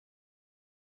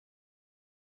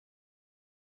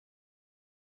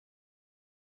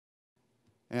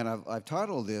And I've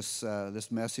titled this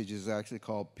message is actually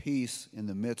called "Peace in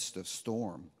the Midst of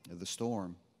the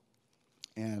Storm."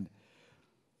 And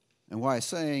why I'm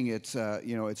saying it's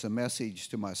it's a message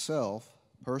to myself,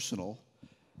 personal,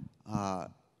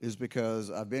 is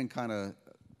because I've been kind of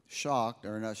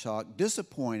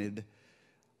disappointed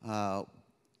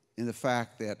in the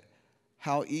fact that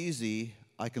how easy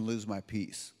I can lose my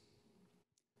peace.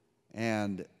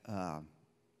 And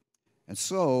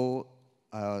so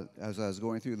as I was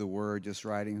going through the Word, just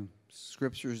writing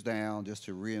scriptures down just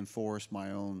to reinforce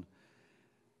my own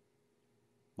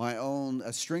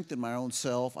strengthen my own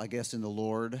self, I guess, in the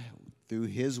Lord through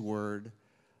His Word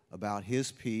about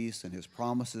His peace and His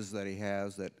promises that He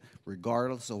has, that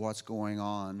regardless of what's going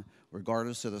on,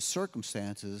 regardless of the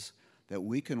circumstances, that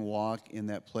we can walk in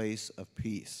that place of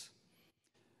peace.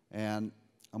 And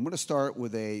I'm going to start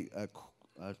with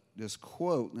this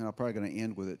quote, and I'm probably going to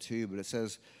end with it too, but it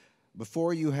says,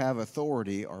 "Before you have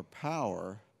authority or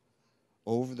power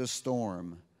over the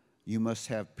storm, you must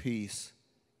have peace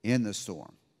in the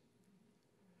storm."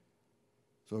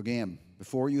 So again,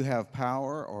 before you have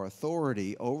power or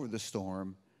authority over the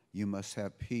storm, you must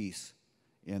have peace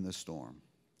in the storm.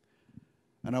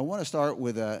 And I want to start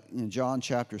with in John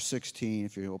chapter 16,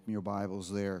 if you open your Bibles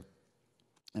there.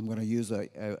 I'm going to use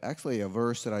actually a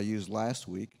verse that I used last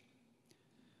week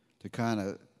to kind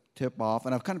of tip off.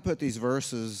 And I've kind of put these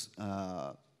verses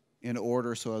in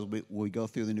order, so as we go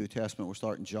through the New Testament, we're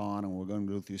starting John, and we're going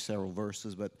to go through several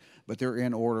verses, but they're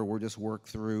in order. We'll just work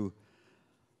through.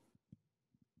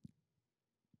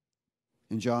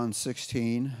 In John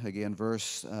 16, again,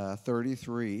 verse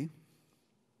 33.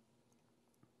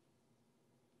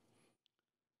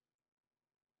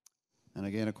 And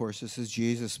again, of course, this is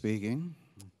Jesus speaking.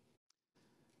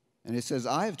 And it says,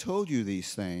 "I have told you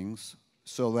these things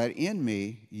so that in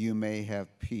me you may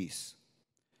have peace.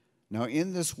 Now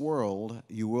in this world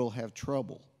you will have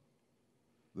trouble,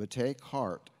 but take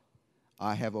heart,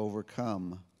 I have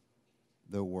overcome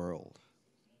the world."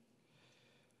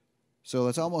 So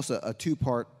it's almost a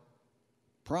two-part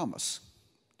promise.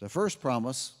 The first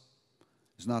promise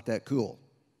is not that cool.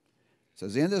 It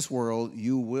says, in this world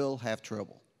you will have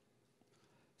trouble.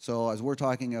 So as we're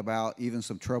talking about even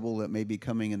some trouble that may be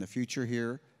coming in the future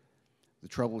here, the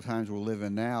troubled times we're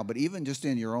living now, but even just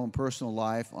in your own personal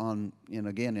life, in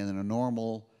a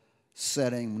normal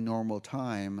setting, normal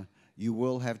time, you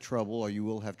will have trouble or you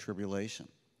will have tribulation.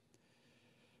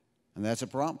 And that's a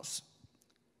promise.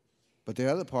 But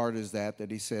the other part is that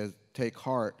he says, take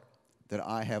heart that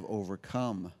I have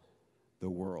overcome the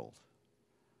world.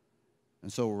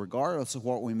 And so regardless of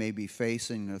what we may be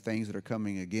facing, the things that are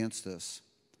coming against us,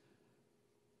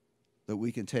 that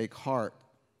we can take heart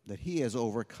that He has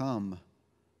overcome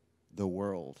the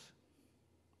world.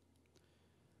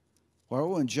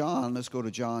 Well, in John, let's go to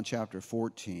John chapter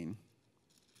 14.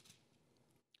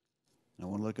 I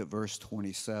want to look at verse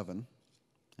 27.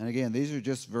 And again, these are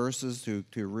just verses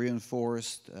to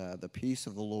reinforce the peace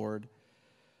of the Lord,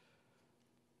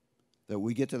 that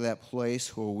we get to that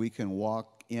place where we can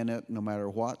walk in it no matter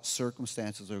what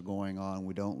circumstances are going on.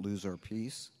 We don't lose our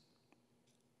peace.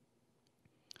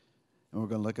 And we're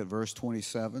going to look at verse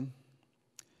 27.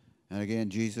 And again,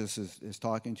 Jesus is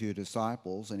talking to His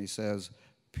disciples, and He says,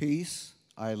 "Peace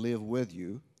I live with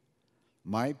you,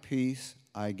 my peace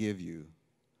I give you.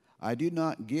 I do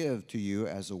not give to you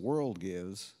as the world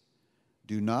gives.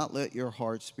 Do not let your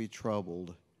hearts be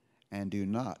troubled, and do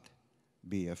not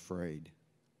be afraid."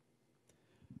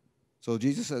 So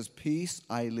Jesus says, "Peace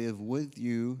I live with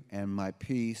you, and my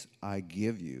peace I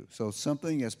give you." So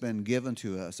something has been given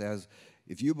to us. As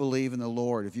if you believe in the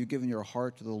Lord, if you've given your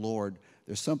heart to the Lord,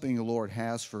 there's something the Lord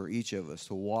has for each of us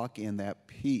to walk in that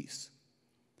peace.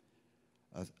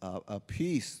 A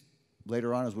peace.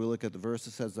 Later on, as we look at the verse,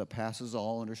 it says that passes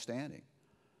all understanding.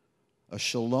 A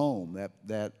shalom.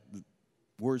 That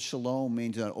word shalom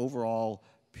means an overall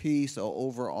peace, an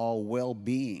overall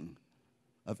well-being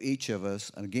of each of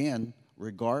us. And again,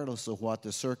 regardless of what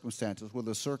the circumstances,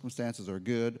 whether the circumstances are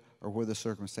good or whether the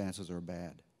circumstances are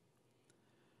bad.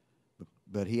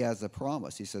 But He has a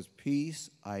promise. He says, "Peace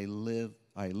I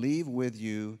leave with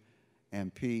you,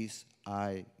 and peace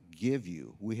I give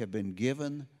you." We have been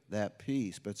given that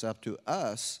peace, but it's up to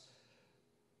us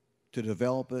to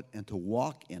develop it and to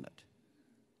walk in it.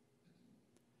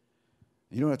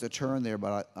 You don't have to turn there,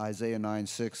 but Isaiah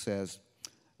 9:6 says,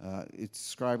 it's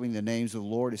describing the names of the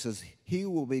Lord. It says, "He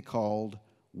will be called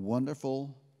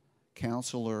Wonderful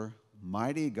Counselor,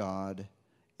 Mighty God,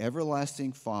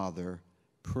 Everlasting Father,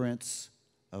 Prince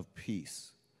of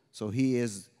Peace." So He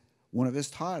is, one of His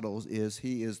titles is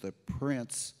He is the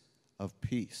Prince of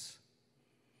Peace.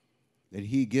 That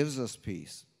He gives us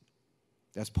peace.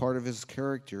 That's part of his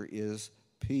character is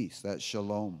peace. That's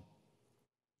shalom.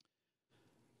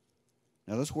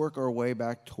 Now let's work our way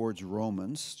back towards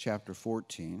Romans chapter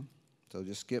 14. So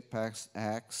just skip past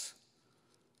Acts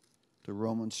to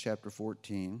Romans chapter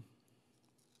 14.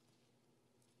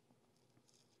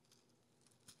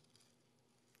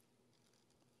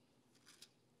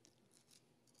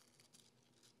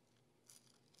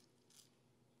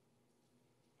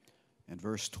 And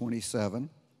verse 27.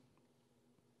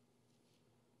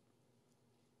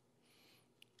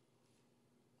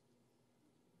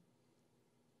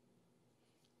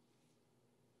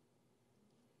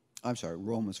 I'm sorry,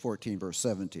 Romans 14, verse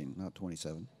 17, not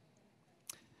 27.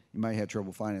 You might have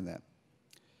trouble finding that.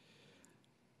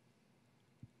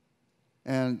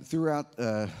 And throughout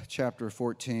chapter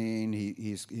 14,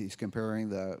 he's comparing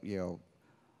the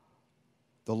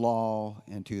law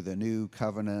into the new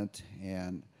covenant,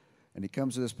 and he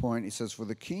comes to this point. He says, "For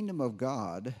the kingdom of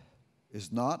God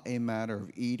is not a matter of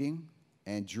eating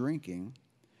and drinking,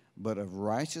 but of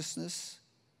righteousness,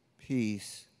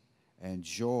 peace, and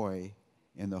joy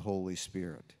in the Holy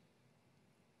Spirit."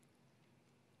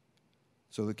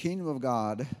 So the kingdom of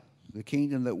God, the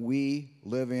kingdom that we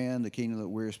live in, the kingdom that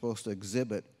we're supposed to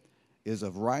exhibit, is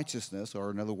of righteousness, or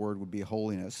another word would be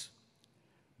holiness,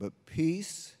 but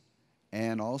peace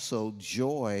and also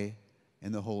joy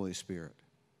in the Holy Spirit.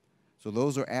 So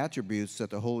those are attributes that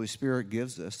the Holy Spirit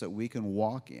gives us that we can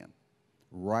walk in.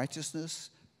 Righteousness,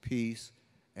 peace,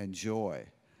 and joy.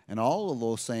 And all of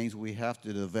those things we have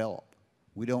to develop.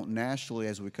 We don't naturally,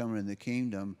 as we come into the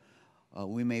kingdom,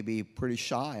 we may be pretty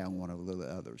shy on one of the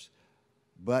others.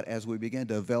 But as we begin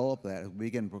to develop that, as we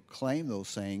begin to proclaim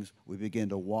those things, we begin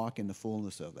to walk in the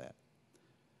fullness of that.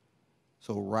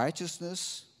 So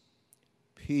righteousness,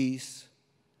 peace,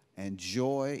 and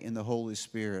joy in the Holy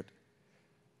Spirit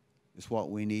is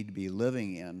what we need to be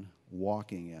living in,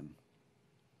 walking in.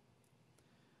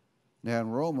 Now in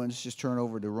Romans, just turn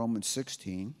over to Romans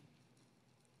 16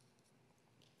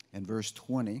 and verse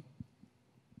 20.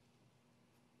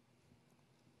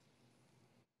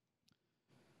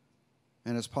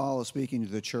 And as Paul is speaking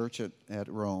to the church at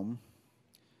Rome,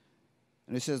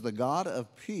 and it says, "The God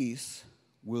of peace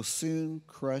will soon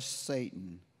crush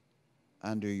Satan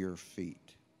under your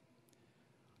feet."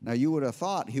 Now you would have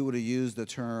thought he would have used the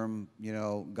term,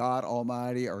 God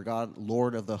Almighty or God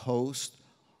Lord of the host,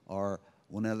 or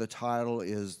one other title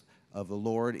is of the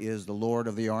Lord is the Lord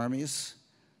of the armies.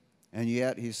 And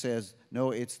yet he says,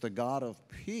 no, it's the God of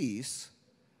peace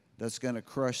that's going to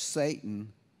crush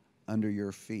Satan under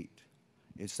your feet.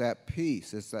 It's that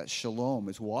peace. It's that shalom.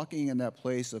 It's walking in that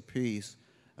place of peace,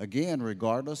 again,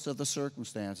 regardless of the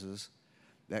circumstances,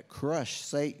 that crush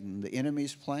Satan, the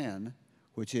enemy's plan,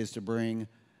 which is to bring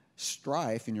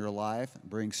strife in your life,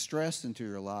 bring stress into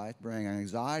your life, bring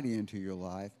anxiety into your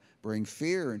life, bring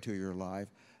fear into your life,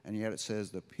 and yet it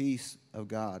says the peace of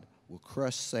God will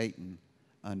crush Satan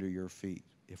under your feet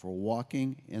if we're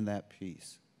walking in that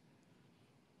peace.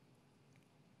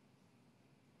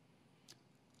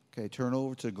 Okay, turn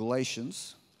over to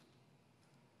Galatians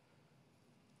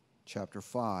chapter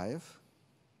 5.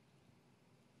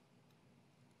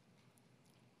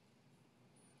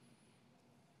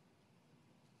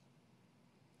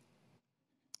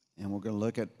 And we're going to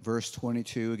look at verse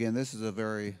 22. Again, this is a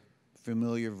very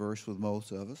familiar verse with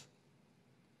most of us.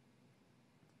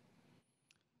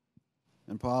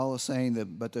 And Paul is saying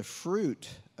that, but the fruit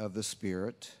of the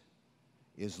Spirit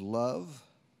is love,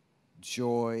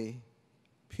 joy,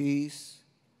 peace,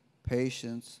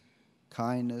 patience,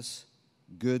 kindness,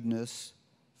 goodness,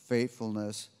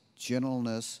 faithfulness,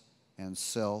 gentleness, and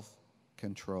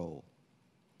self-control.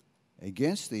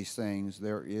 Against these things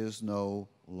there is no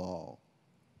law.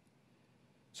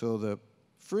 So the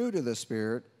fruit of the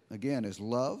Spirit, again, is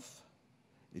love,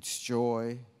 it's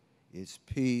joy, it's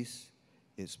peace,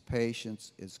 it's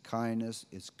patience, it's kindness,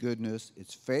 it's goodness,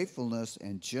 it's faithfulness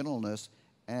and gentleness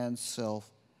and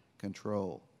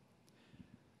self-control.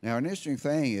 Now, an interesting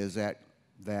thing is that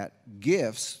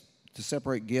gifts, to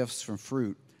separate gifts from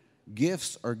fruit,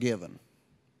 gifts are given.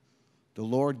 The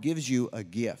Lord gives you a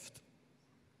gift.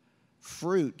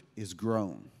 Fruit is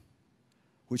grown,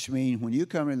 which means when you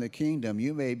come in the kingdom,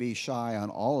 you may be shy on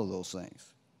all of those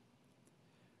things.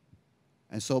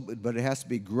 And so, but it has to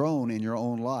be grown in your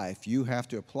own life. You have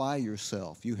to apply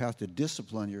yourself. You have to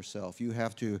discipline yourself. You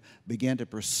have to begin to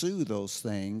pursue those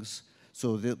things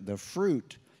so that the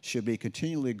fruit should be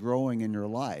continually growing in your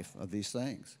life of these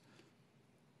things.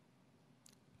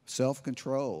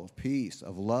 Self-control, of peace,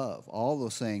 of love, all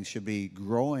those things should be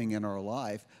growing in our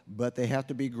life, but they have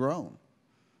to be grown.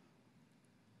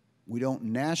 We don't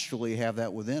naturally have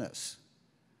that within us.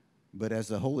 But as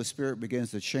the Holy Spirit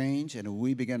begins to change and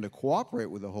we begin to cooperate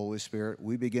with the Holy Spirit,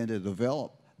 we begin to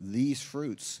develop these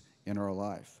fruits in our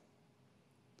life.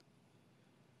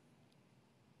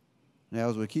 Now,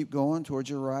 as we keep going towards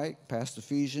your right, past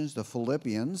Ephesians, to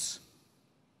Philippians,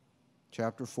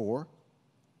 chapter 4.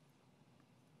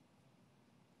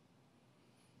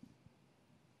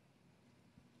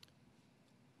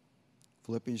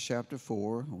 Philippians chapter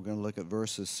 4, we're going to look at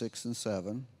verses 6 and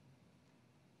 7.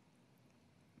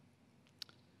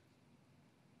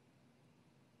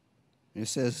 It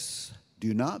says,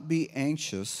 "Do not be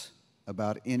anxious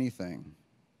about anything,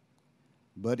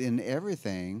 but in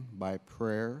everything, by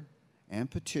prayer and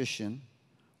petition,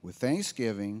 with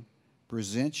thanksgiving,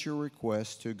 present your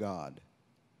requests to God.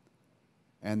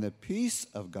 And the peace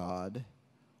of God,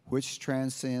 which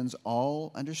transcends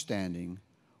all understanding,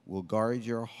 will guard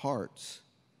your hearts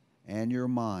and your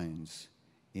minds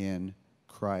in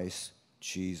Christ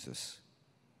Jesus."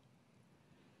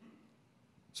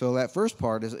 So that first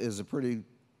part is a pretty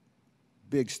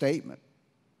big statement.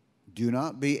 Do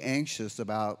not be anxious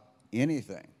about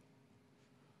anything.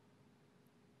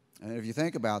 And if you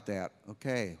think about that,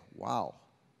 okay, wow,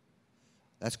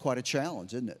 that's quite a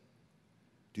challenge, isn't it?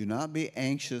 Do not be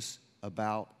anxious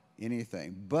about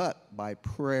anything, but by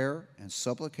prayer and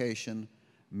supplication,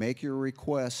 make your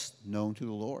requests known to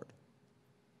the Lord.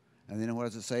 And then what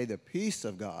does it say? The peace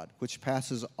of God, which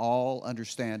passes all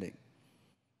understanding.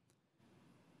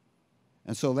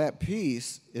 And so that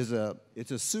peace it's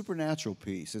a supernatural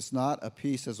peace. It's not a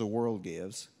peace as the world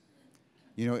gives.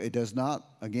 You know, it does not,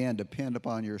 again, depend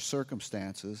upon your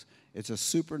circumstances. It's a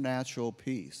supernatural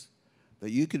peace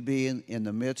that you could be in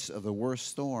the midst of the worst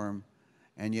storm,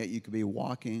 and yet you could be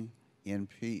walking in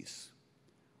peace,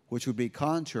 which would be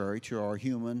contrary to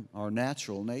our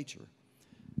natural nature.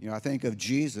 You know, I think of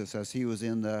Jesus as he was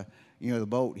in the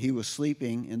boat. He was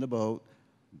sleeping in the boat.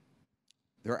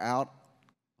 They're out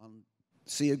on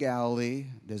Sea of Galilee.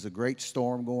 There's a great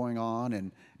storm going on,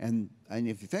 and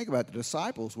if you think about it, the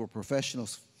disciples were professional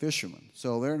fishermen,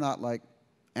 so they're not like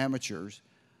amateurs.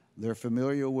 They're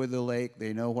familiar with the lake.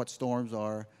 They know what storms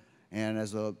are, and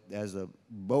as the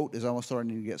boat is almost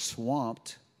starting to get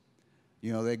swamped,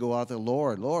 you know, they go out to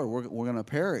Lord, we're going to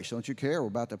perish. Don't you care? We're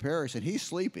about to perish, and he's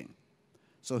sleeping,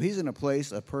 so he's in a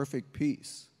place of perfect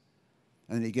peace,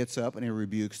 and then he gets up and he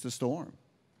rebukes the storm.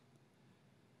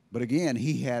 But again,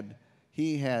 he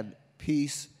had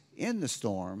peace in the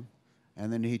storm,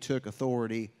 and then he took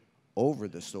authority over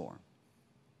the storm.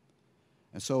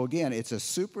 And so again, it's a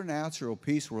supernatural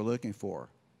peace we're looking for.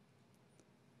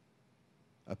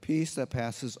 A peace that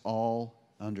passes all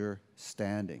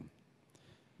understanding.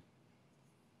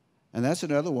 And that's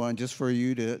another one just for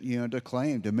you to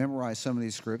claim, to memorize some of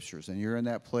these scriptures. And you're in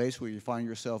that place where you find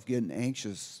yourself getting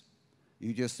anxious.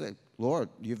 You just say, Lord,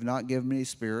 you've not given me a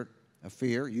spirit of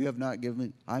fear. You have not given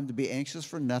me, I'm to be anxious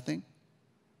for nothing,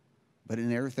 but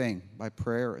in everything, by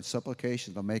prayer and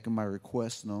supplication, I'm making my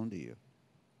requests known to you.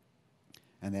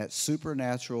 And that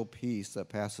supernatural peace that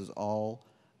passes all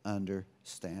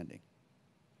understanding.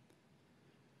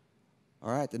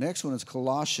 All right, the next one is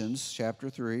Colossians chapter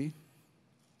 3.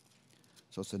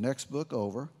 So it's the next book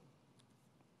over.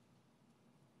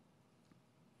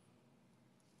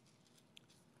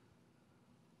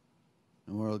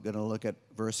 And we're going to look at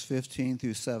verse 15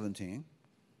 through 17.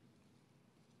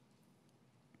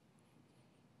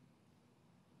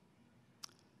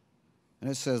 And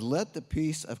it says, "Let the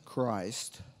peace of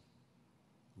Christ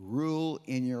rule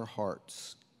in your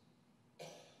hearts,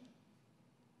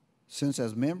 since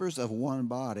as members of one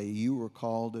body you were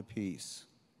called to peace,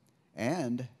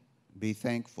 and be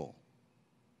thankful.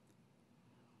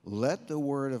 Let the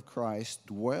word of Christ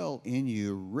dwell in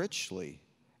you richly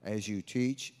as you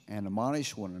teach and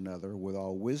admonish one another with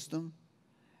all wisdom,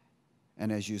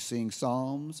 and as you sing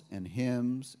psalms and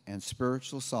hymns and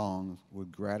spiritual songs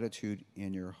with gratitude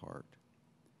in your heart."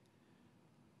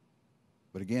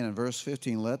 But again, in verse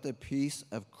 15, let the peace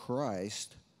of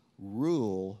Christ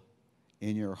rule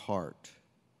in your heart.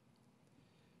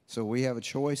 So we have a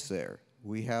choice there.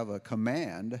 We have a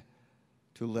command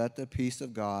to let the peace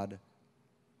of God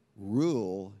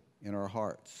rule in our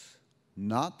hearts.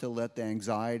 Not to let the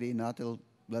anxiety, not to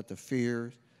let the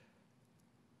fear,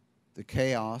 the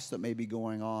chaos that may be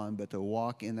going on, but to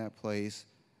walk in that place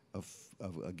of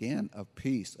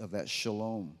peace, of that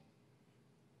shalom.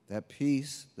 That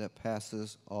peace that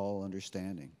passes all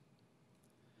understanding.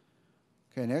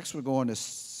 Okay, next we're going to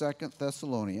 2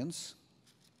 Thessalonians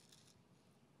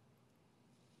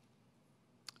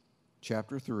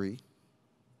chapter 3.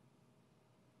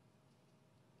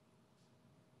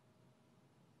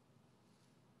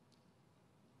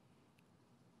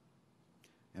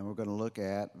 and we're going to look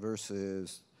at verse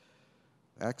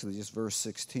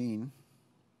 16.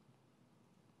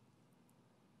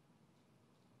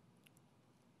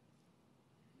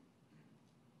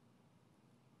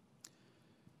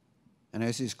 And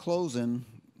as he's closing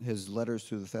his letters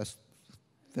to the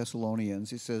Thessalonians,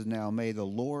 he says, "Now may the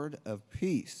Lord of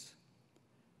peace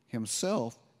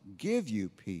himself give you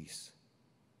peace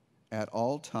at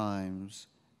all times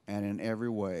and in every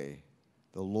way.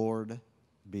 The Lord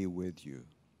be with you."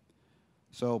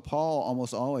 So Paul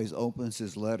almost always opens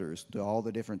his letters to all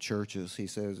the different churches. He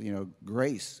says,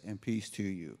 grace and peace to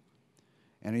you.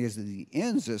 And as he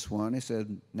ends this one, he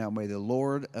said, "Now may the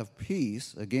Lord of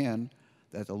peace," again,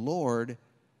 that the Lord,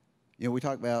 we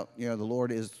talk about, the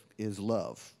Lord is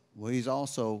love. Well, he's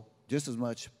also just as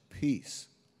much peace.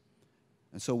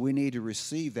 And so we need to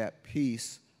receive that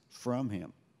peace from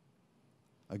him.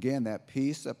 Again, that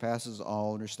peace that passes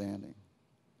all understanding.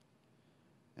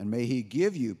 And may he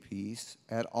give you peace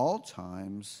at all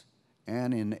times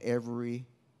and in every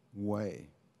way.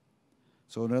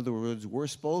 So in other words, we're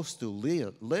supposed to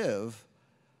live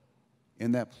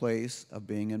in that place of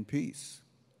being in peace.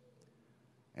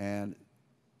 And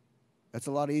that's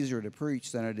a lot easier to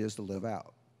preach than it is to live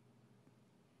out.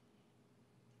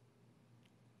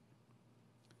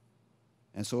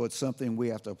 And so it's something we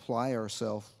have to apply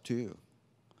ourselves to.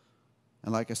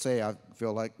 And like I say, I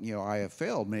feel like, I have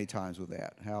failed many times with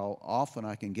that. How often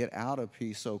I can get out of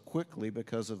peace so quickly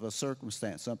because of a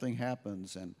circumstance. Something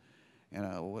happens and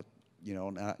I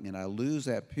lose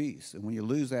that peace. And when you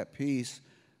lose that peace,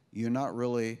 you're not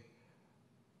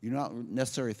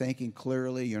necessarily thinking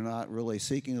clearly. You're not really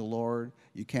seeking the Lord.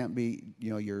 You can't be,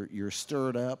 you're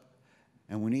stirred up.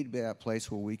 And we need to be at that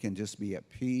place where we can just be at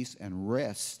peace and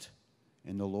rest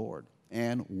in the Lord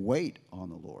and wait on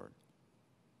the Lord.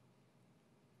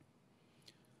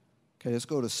 Okay, let's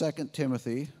go to 2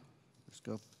 Timothy. Let's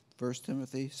go 1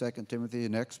 Timothy, 2 Timothy, the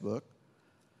next book.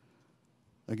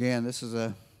 Again, this is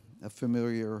a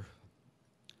familiar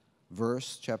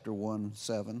verse, chapter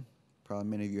 1:7. Probably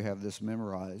many of you have this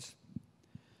memorized.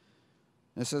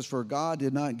 And it says, "For God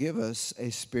did not give us a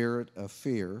spirit of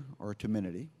fear or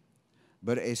timidity,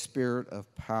 but a spirit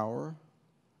of power,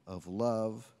 of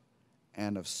love,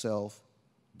 and of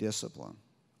self-discipline."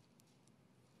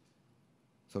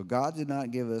 So God did not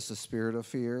give us a spirit of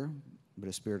fear, but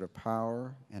a spirit of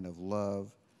power and of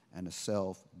love and of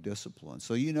self-discipline.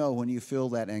 So when you feel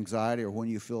that anxiety or when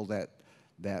you feel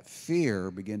that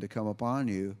fear begin to come upon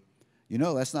you,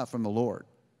 that's not from the Lord,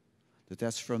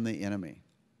 that's from the enemy.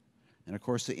 And of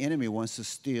course, the enemy wants to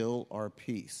steal our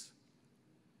peace.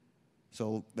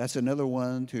 So that's another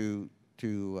one to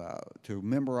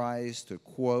memorize, to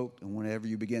quote, and whenever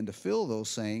you begin to feel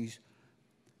those things,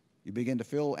 you begin to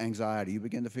feel anxiety, you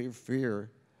begin to feel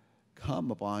fear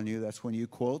come upon you, that's when you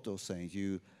quote those things.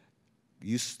 You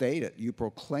state it, you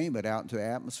proclaim it out into the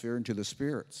atmosphere, into the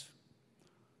spirits.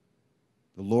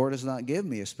 The Lord has not given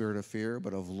me a spirit of fear,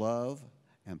 but of love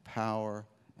and power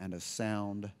and a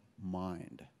sound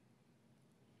mind.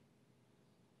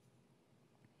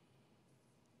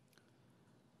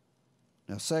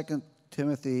 Now, 2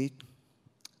 Timothy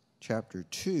chapter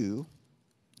 2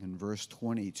 and verse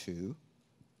 22.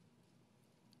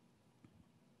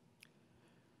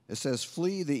 It says,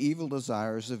 "Flee the evil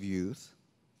desires of youth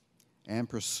and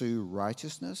pursue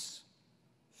righteousness,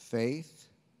 faith,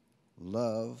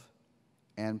 love,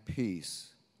 and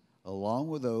peace, along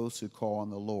with those who call on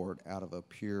the Lord out of a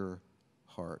pure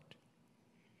heart."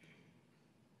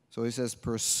 So he says,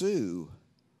 pursue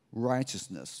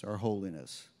righteousness or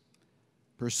holiness.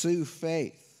 Pursue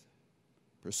faith.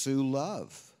 Pursue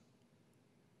love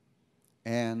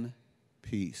and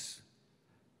peace.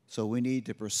 So we need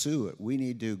to pursue it. We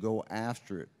need to go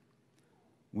after it.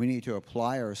 We need to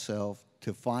apply ourselves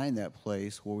to find that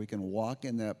place where we can walk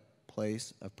in that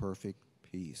place of perfect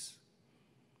peace.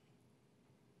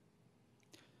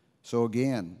 So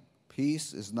again,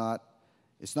 peace it's not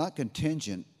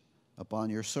contingent upon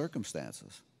your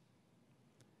circumstances.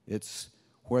 It's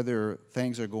whether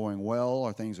things are going well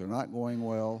or things are not going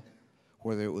well,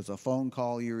 whether it was a phone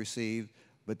call you received,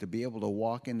 but to be able to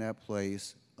walk in that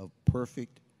place of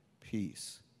perfect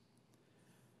peace.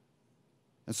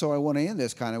 And so I want to end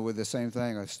this kind of with the same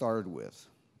thing I started with.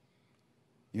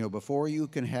 Before you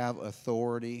can have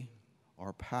authority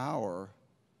or power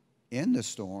in the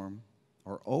storm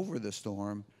or over the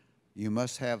storm, you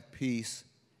must have peace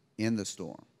in the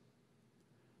storm.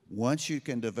 Once you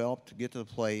can develop to get to the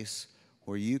place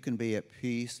where you can be at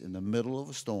peace in the middle of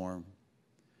a storm,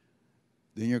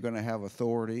 then you're going to have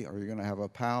authority or you're going to have a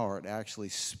power to actually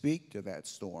speak to that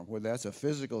storm, whether that's a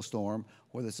physical storm,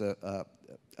 whether it's a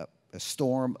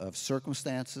storm of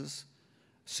circumstances,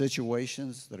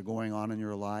 situations that are going on in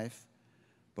your life.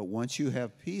 But once you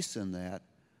have peace in that,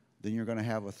 then you're going to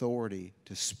have authority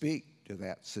to speak to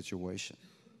that situation.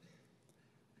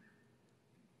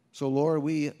 So, Lord,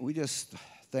 we just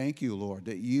thank you, Lord,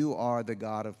 that you are the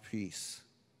God of peace,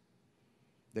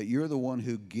 that you're the one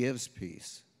who gives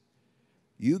peace.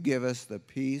 You give us the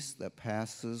peace that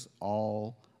passes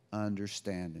all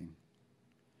understanding.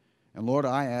 And, Lord,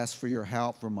 I ask for your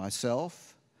help for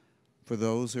myself, for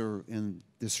those who are in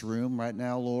this room right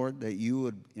now, Lord, that you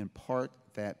would impart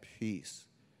that peace.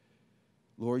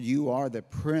 Lord, you are the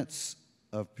Prince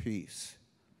of Peace.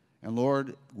 And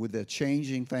Lord, with the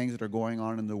changing things that are going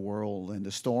on in the world and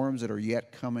the storms that are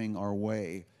yet coming our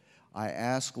way, I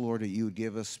ask, Lord, that you would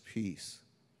give us peace.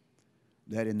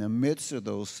 That in the midst of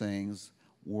those things,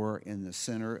 we're in the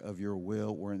center of your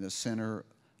will. We're in the center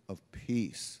of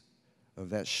peace, of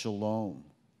that shalom,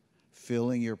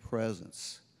 feeling your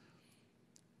presence.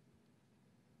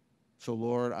 So,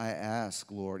 Lord, I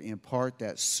ask, Lord, impart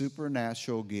that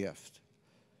supernatural gift,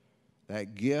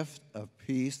 that gift of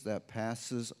peace that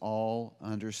passes all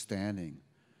understanding.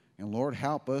 And, Lord,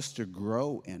 help us to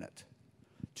grow in it,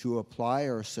 to apply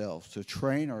ourselves, to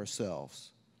train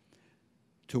ourselves,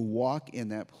 to walk in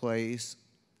that place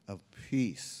of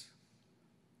peace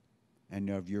and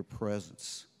of your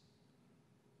presence.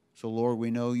 So, Lord,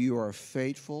 we know you are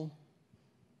faithful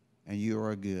and you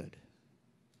are good.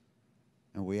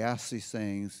 And we ask these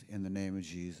things in the name of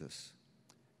Jesus.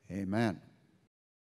 Amen.